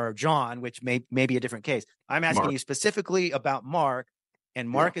or John, which may be a different case. I'm asking you specifically about Mark. And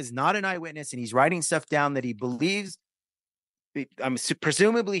Mark is not an eyewitness, and he's writing stuff down that he believes.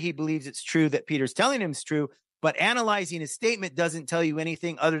 Presumably, he believes it's true, that Peter's telling him it's true. But analyzing his statement doesn't tell you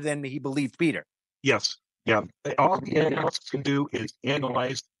anything other than he believed Peter. Yes. Yeah. All the analysis can do is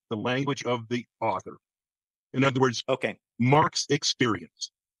analyze the language of the author. In other words, Mark's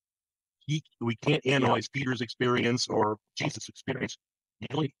experience. We can't analyze Peter's experience or Jesus' experience. The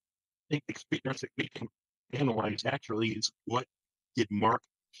only experience that we can analyze actually is what did Mark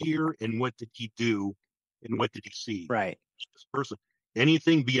hear, and what did he do, and what did he see? Right. This person.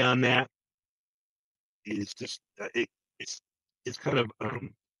 Anything beyond that is just it's kind of I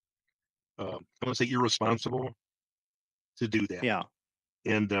want to say irresponsible to do that. Yeah.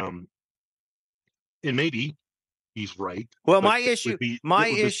 And maybe he's right. Well, my issue.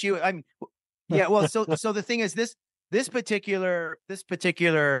 I mean, yeah. Well, so the thing is, this particular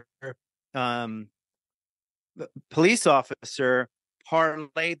police officer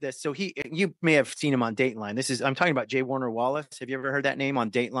parlayed this. So you may have seen him on Dateline. I'm talking about J. Warner Wallace. Have you ever heard that name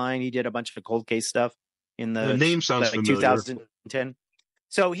on Dateline? He did a bunch of cold case stuff in the name sounds familiar. 2010.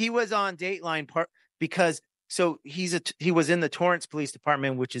 So he was on Dateline because he was in the Torrance Police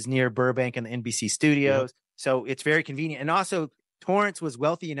Department, which is near Burbank and the NBC studios. Yeah. So it's very convenient. And also Torrance was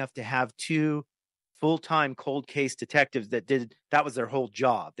wealthy enough to have 2 full-time cold case detectives that was their whole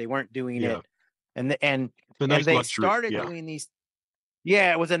job. They weren't doing it. And they started doing these.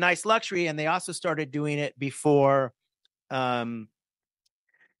 Yeah, it was a nice luxury. And they also started doing it before, they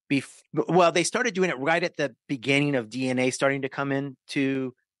started doing it right at the beginning of DNA starting to come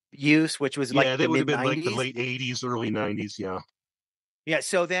into use, which was like they the would have been mid-90s. like the late 80s, early 90s. Yeah. Yeah.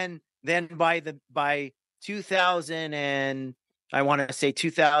 So then by 2000 and I want to say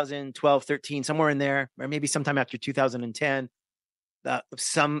 2012, 13, somewhere in there, or maybe sometime after 2010,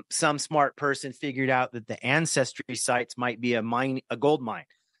 some smart person figured out that the ancestry sites might be a gold mine.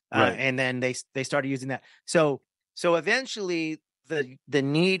 And then they started using that. So eventually the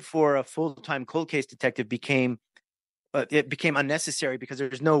need for a full-time cold case detective became unnecessary, because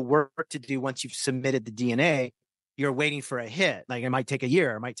there's no work to do once you've submitted the DNA. You're waiting for a hit. Like, it might take a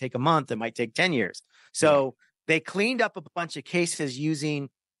year, it might take a month, it might take 10 years. So they cleaned up a bunch of cases using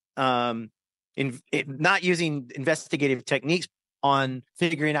not using investigative techniques on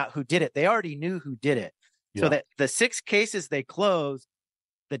figuring out who did it. They already knew who did it. So that the 6 cases they closed,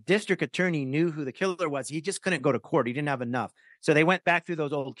 the district attorney knew who the killer was. He just couldn't go to court. He didn't have enough. So they went back through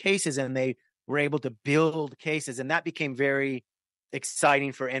those old cases, and they were able to build cases. And that became very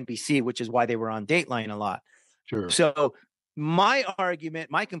exciting for NBC, which is why they were on Dateline a lot. Sure. So my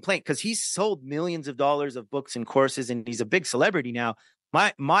complaint, because he's sold millions of dollars of books and courses, and he's a big celebrity now.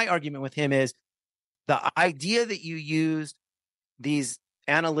 My argument with him is the idea that you used these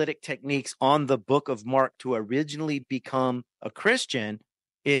analytic techniques on the book of Mark to originally become a Christian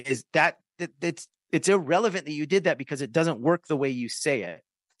is that it's it's irrelevant that you did that because it doesn't work the way you say it.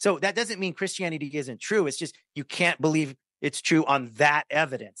 So that doesn't mean Christianity isn't true. It's just you can't believe it's true on that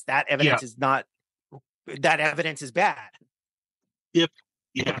evidence. That Yeah. evidence is not. That evidence is bad. If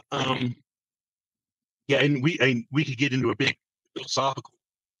yeah, yeah, and we could get into a big philosophical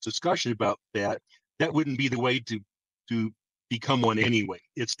discussion about that. That wouldn't be the way to become one anyway.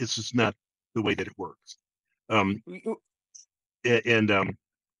 It's just not the way that it works. Um, and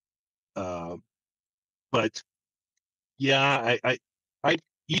but yeah, I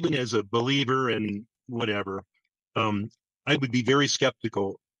even as a believer and whatever, I would be very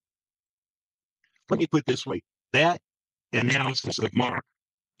skeptical. Let me put it this way: that analysis of Mark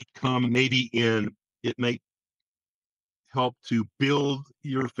come maybe in it may help to build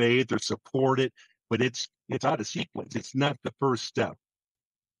your faith or support it, but it's out of sequence. It's not the first step,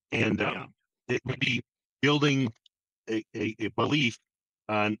 and it would be building a belief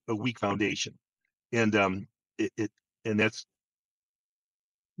on a weak foundation, and it and that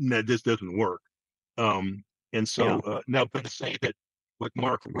this doesn't work. And so now, but to say that what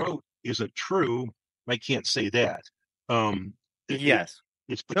Mark wrote isn't true, I can't say that. Yes.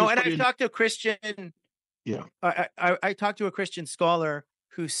 It's No, and I've talked to a Christian. Yeah. I talked to a Christian scholar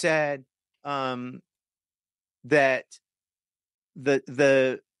who said that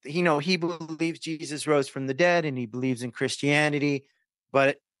he believes Jesus rose from the dead and he believes in Christianity,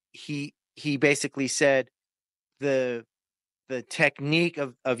 but he basically said the technique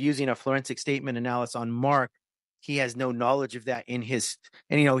of using a forensic statement analysis on Mark, he has no knowledge of that in his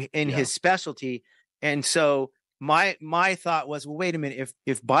his specialty. And so my thought was, well, wait a minute,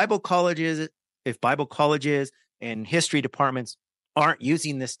 if Bible colleges and history departments aren't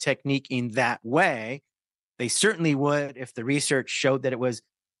using this technique in that way, they certainly would if the research showed that it was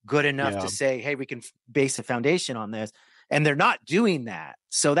good enough to say, hey, we can base a foundation on this. And they're not doing that.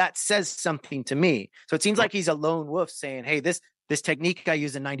 So that says something to me. So it seems like he's a lone wolf saying, hey, this technique I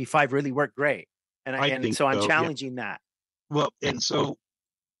used in 95 really worked great. And so I'm challenging that. Well, and so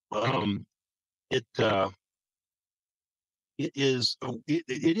it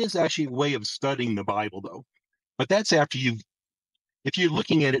is actually a way of studying the Bible, though. But that's after if you're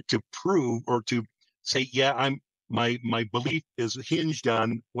looking at it to prove or to say, my belief is hinged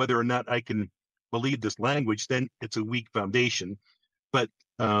on whether or not I can believe this language, then it's a weak foundation. But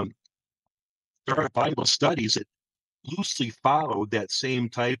there are Bible studies that loosely follow that same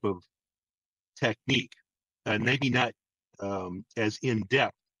type of technique, and maybe not as in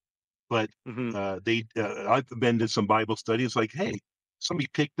depth, but I've been to some Bible studies like, hey, somebody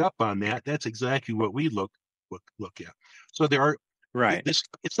picked up on that. That's exactly what we look at. So there are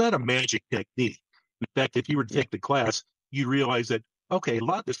it's not a magic technique. In fact, if you were to take the class, you realize that okay, a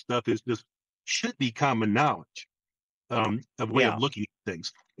lot of this stuff should be common knowledge of way of looking at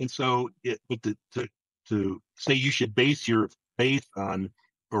things. And so, to say you should base your faith on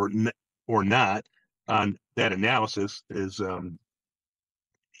or not on that analysis is,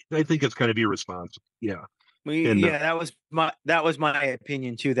 I think it's kind of irresponsible. Yeah. And, that was my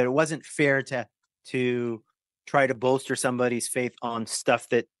opinion too, that it wasn't fair to try to bolster somebody's faith on stuff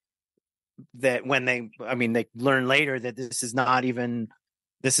that when they learn later that this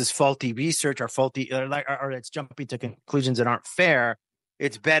is faulty research or faulty or it's jumping to conclusions that aren't fair.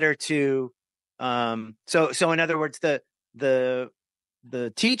 It's better to so in other words, the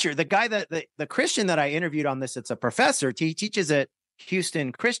teacher, the guy the Christian that I interviewed on this, it's a professor. He teaches at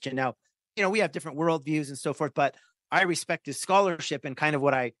Houston Christian. Now, we have different worldviews and so forth, but I respect his scholarship, and kind of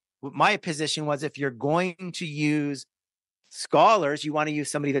what my position was, if you're going to use scholars, you want to use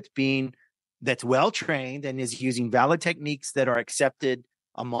somebody that's well trained and is using valid techniques that are accepted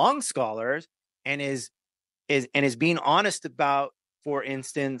among scholars, and is being honest about, for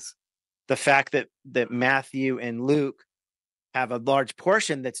instance, the fact that Matthew and Luke have a large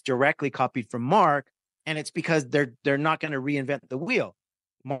portion that's directly copied from Mark, and it's because they're not going to reinvent the wheel.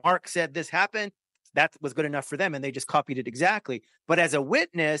 Mark said this happened, that was good enough for them, and they just copied it exactly. But as a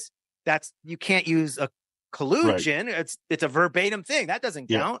witness, you can't use a collusion. Right. It's a verbatim thing that doesn't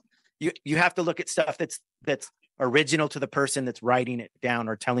count. You have to look at stuff that's original to the person that's writing it down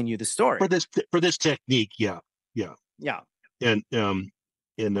or telling you the story. For this technique, yeah.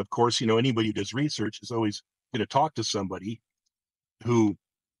 And of course, anybody who does research is always going to talk to somebody who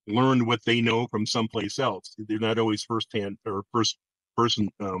learned what they know from someplace else. They're not always firsthand or first person,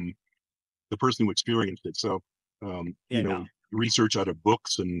 the person who experienced it. So, research out of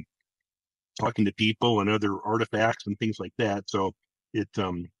books and talking to people and other artifacts and things like that. So it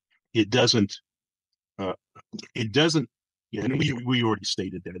doesn't. Yeah, and we already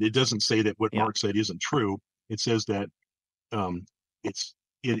stated that it doesn't say that what Mark said isn't true. It says that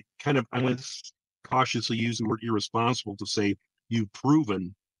it kind of, cautiously use the word irresponsible to say you've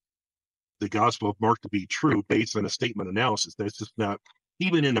proven the Gospel of Mark to be true based on a statement analysis. That's just not,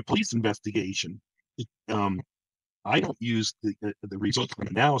 even in a police investigation. Um, I don't use the results of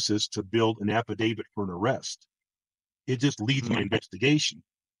analysis to build an affidavit for an arrest. It just leads my investigation.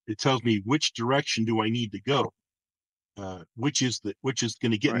 It tells me which direction do I need to go, which is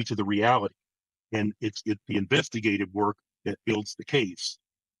going to get me to the reality. And it's the investigative work that builds the case.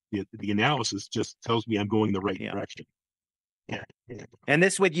 The analysis just tells me I'm going the right direction. Yeah. And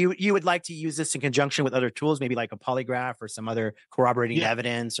this you would like to use this in conjunction with other tools, maybe like a polygraph or some other corroborating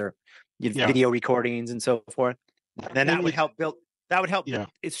evidence or video recordings and so forth. Then that would help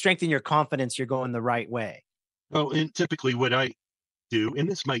strengthen your confidence you're going the right way. Well, and typically what I do, and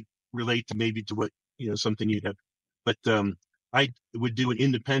this might relate to maybe to what, something you'd have, but I would do an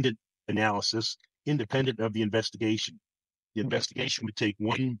independent analysis, independent of the investigation. The investigation would take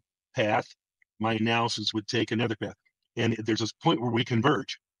one path. My analysis would take another path. And there's this point where we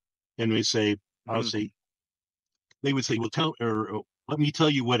converge, and we say, they would say, well, let me tell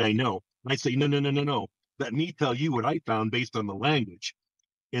you what I know. And I'd say, no. Let me tell you what I found based on the language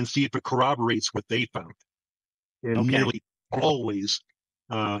and see if it corroborates what they found. And nearly always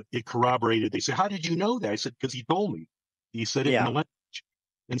it corroborated. They say, how did you know that? I said, because he told me. He said it in the language.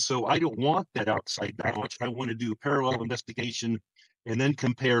 And so I don't want that outside knowledge. I want to do a parallel investigation and then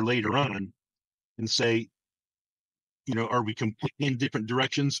compare later on and say, are we completely in different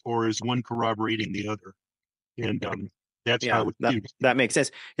directions, or is one corroborating the other? And that's how it's used. That makes sense.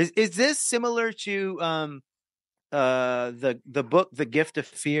 Is this similar to the book The Gift of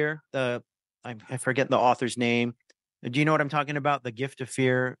Fear? I forget the author's name. Do you know what I'm talking about? The Gift of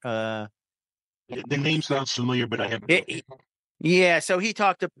Fear. The name sounds familiar, but I haven't. So he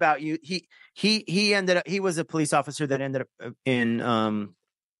talked about he ended up, he was a police officer that ended up in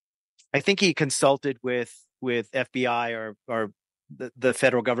I think he consulted with FBI or the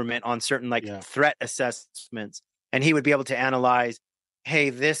federal government on certain threat assessments, and he would be able to analyze, hey,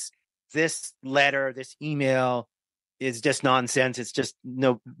 this letter, this email is just nonsense. It's just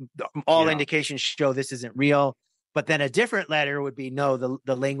indications show this isn't real. But then a different letter would be, no,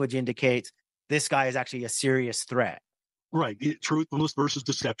 the language indicates this guy is actually a serious threat. Right. Truthfulness versus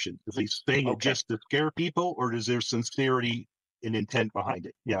deception. Is he saying it just to scare people, or is there sincerity and intent behind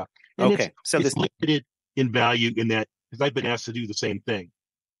it? Yeah. And it's limited in value in that, because I've been asked to do the same thing.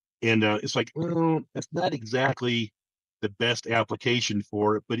 And it's like, well, that's not exactly the best application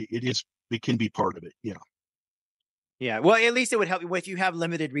for it, but it can be part of it. Yeah. Yeah. Well, at least it would help you if you have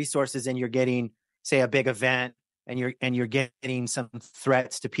limited resources and you're getting, say, a big event and you're getting some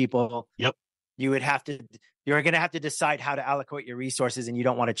threats to people. Yep. You're going to have to decide how to allocate your resources, and you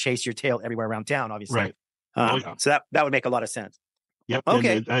don't want to chase your tail everywhere around town, obviously. Right. So that would make a lot of sense. Yep.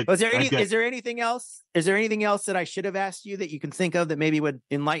 Okay. Is there anything else? Is there anything else that I should have asked you that you can think of that maybe would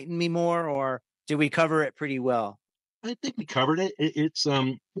enlighten me more, or did we cover it pretty well? I think we covered it. It's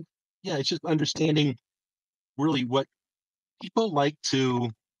just understanding really what people like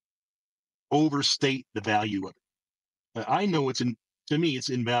to overstate the value of it. I know to me, it's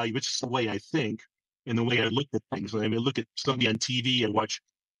in value. It's just the way I think and the way I look at things. I mean, I look at somebody on TV and watch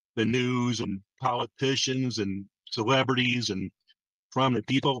the news and politicians and celebrities and prominent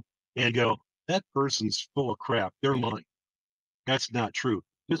people and go, that person's full of crap. They're lying. That's not true.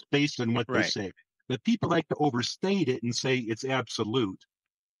 Just based on what they say. But people like to overstate it and say it's absolute.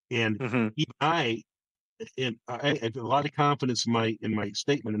 And even I have a lot of confidence in my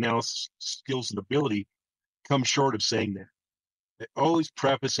statement analysis skills and ability, come short of saying that. I always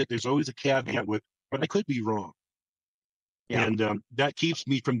preface it. There's always a caveat with, but I could be wrong. Yeah. And that keeps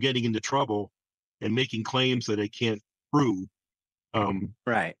me from getting into trouble and making claims that I can't prove.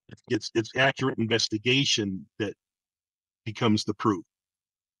 Right. It's accurate investigation that becomes the proof.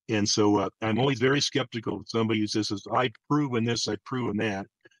 And so I'm always very skeptical of somebody who says, I've proven this, I've proven that.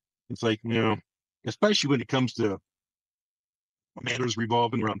 It's like, especially when it comes to matters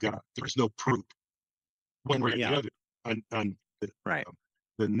revolving around God, there's no proof one way or the other. On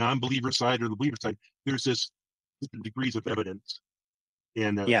the non-believer side or the believer side, there's this different degrees of evidence,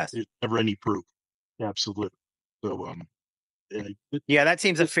 and there's never any proof. Absolutely. So, that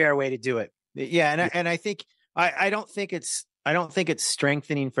seems a fair way to do it. Yeah, and I think I don't think it's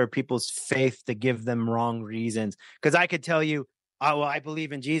strengthening for people's faith to give them wrong reasons, because I could tell you, I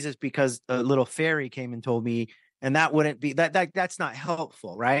believe in Jesus because a little fairy came and told me, and that wouldn't be that's not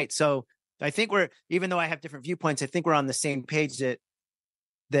helpful, right? So I think even though I have different viewpoints, I think we're on the same page that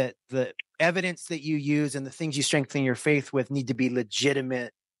the evidence that you use and the things you strengthen your faith with need to be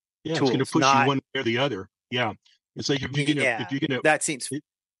legitimate. Yeah, tools, it's going to push you one way or the other. Yeah, it's like if you're gonna that seems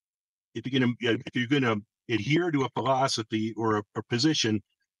if you're gonna adhere to a philosophy or a position,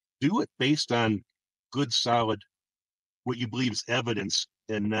 do it based on good, solid, what you believe is evidence,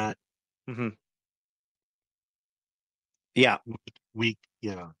 and not Yeah. weak.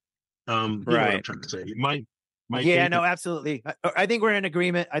 Yeah. You know what I'm Right. trying to say. My Yeah, favorite, no, absolutely. I think we're in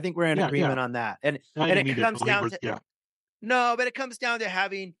agreement. I think we're in yeah, agreement on that. And I and didn't it mean to comes down belabor. to Yeah, no, but it comes down to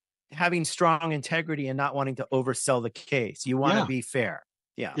having strong integrity and not wanting to oversell the case. You want to yeah. be fair.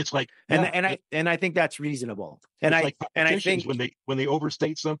 Yeah. It's like, And yeah, I think that's reasonable. And it's I like and I politicians think when they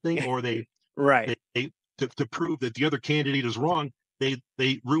overstate something, or right. they to prove that the other candidate is wrong, they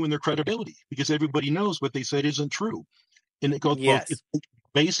ruin their credibility because everybody knows what they said isn't true. And it goes both. Yes.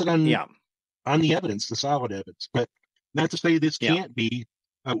 Base it Yeah. on the evidence, the solid evidence. But not to say this Yeah. can't be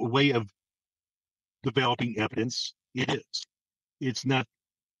a way of developing evidence. It is. It's not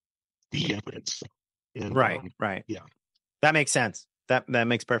the evidence. And Right. Right. yeah, That makes sense. That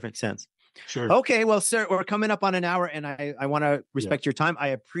makes perfect sense. sure. Okay, well, sir, we're coming up on an hour, and I want to respect your time. I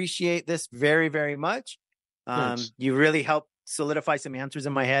appreciate this very, very much. Thanks. You really helped solidify some answers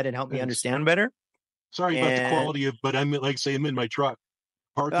in my head and help me Thanks. understand better. Sorry about the quality of, but I'm like say I'm in my truck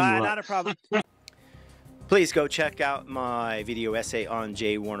parking lot. Not a problem. Please go check out my video essay on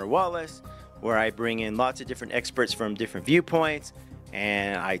J. Warner Wallace, where I bring in lots of different experts from different viewpoints,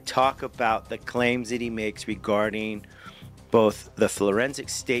 and I talk about the claims that he makes regarding both the forensic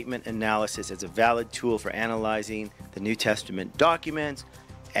statement analysis as a valid tool for analyzing the New Testament documents,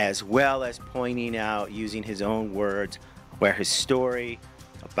 as well as pointing out, using his own words, where his story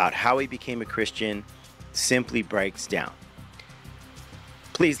about how he became a Christian simply breaks down.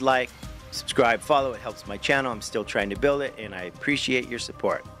 Please like, subscribe, follow. It helps my channel. I'm still trying to build it, and I appreciate your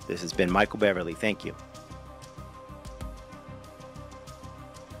support. This has been Michael Beverly. Thank you.